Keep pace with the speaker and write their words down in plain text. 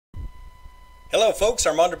Hello folks,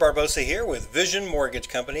 Armando Barbosa here with Vision Mortgage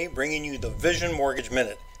Company, bringing you the Vision Mortgage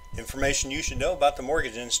Minute. Information you should know about the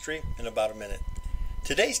mortgage industry in about a minute.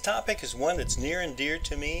 Today's topic is one that's near and dear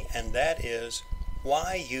to me, and that is,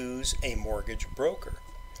 why use a mortgage broker?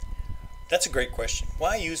 That's a great question.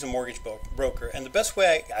 Why use a mortgage broker? And the best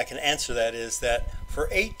way I can answer that is that for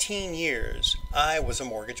 18 years, I was a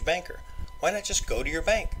mortgage banker. Why not just go to your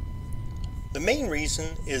bank? The main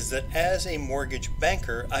reason is that as a mortgage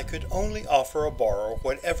banker, I could only offer a borrower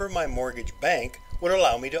whatever my mortgage bank would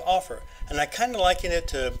allow me to offer. And I kind of liken it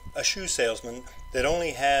to a shoe salesman that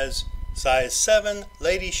only has size 7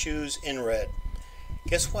 lady shoes in red.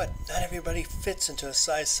 Guess what? Not everybody fits into a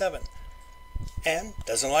size 7 and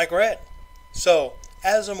doesn't like red. So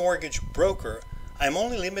as a mortgage broker, I'm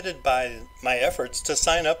only limited by my efforts to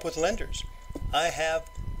sign up with lenders. I have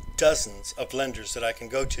dozens of lenders that I can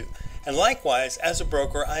go to. And likewise, as a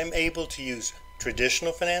broker, I'm able to use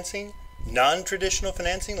traditional financing, non-traditional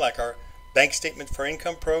financing, like our bank statement for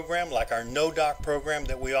income program, like our no-doc program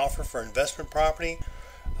that we offer for investment property.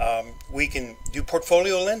 We can do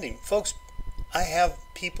portfolio lending. Folks, I have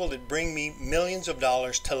people that bring me millions of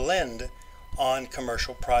dollars to lend on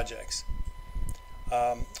commercial projects.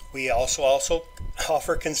 We also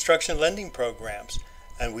offer construction lending programs.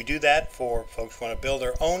 And we do that for folks who want to build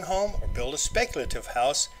their own home or build a speculative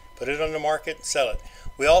house, put it on the market and sell it.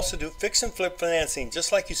 We also do fix and flip financing,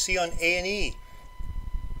 just like you see on A&E.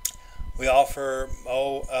 We offer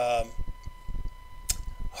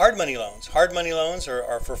hard money loans. Hard money loans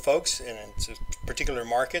are for folks in a particular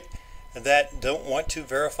market that don't want to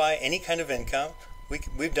verify any kind of income.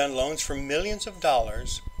 We've done loans for millions of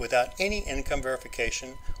dollars without any income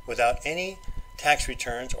verification, without any tax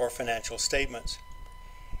returns or financial statements.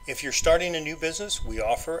 If you're starting a new business, we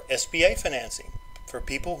offer SBA financing for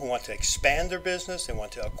people who want to expand their business, they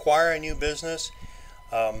want to acquire a new business.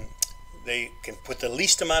 They can put the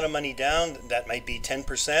least amount of money down, that might be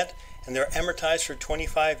 10%, and they're amortized for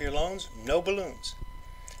 25-year loans, no balloons.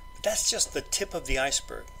 But that's just the tip of the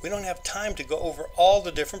iceberg. We don't have time to go over all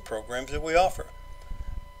the different programs that we offer.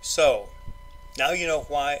 So, now you know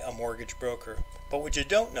why a mortgage broker. But what you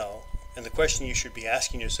don't know, and the question you should be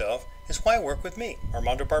asking yourself, is why work with me,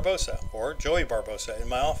 Armando Barbosa, or Joey Barbosa in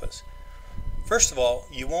my office? First of all,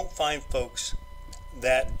 you won't find folks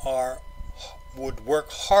that would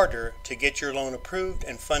work harder to get your loan approved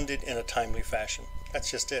and funded in a timely fashion.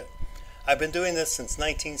 That's just it. I've been doing this since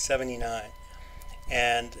 1979,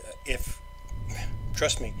 and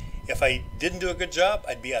trust me, if I didn't do a good job,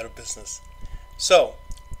 I'd be out of business. So,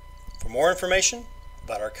 for more information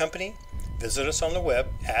about our company, visit us on the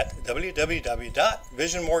web at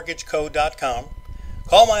www.visionmortgageco.com.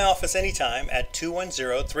 Call my office anytime at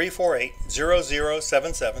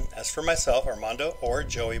 210-348-0077. As for myself, Armando or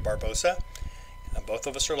Joey Barbosa, both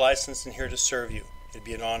of us are licensed and here to serve you. It'd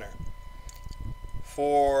be an honor.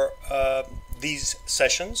 For these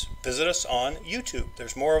sessions, visit us on YouTube.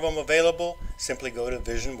 There's more of them available. Simply go to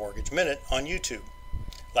Vision Mortgage Minute on YouTube.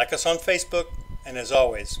 Like us on Facebook, and as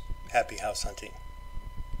always, happy house hunting.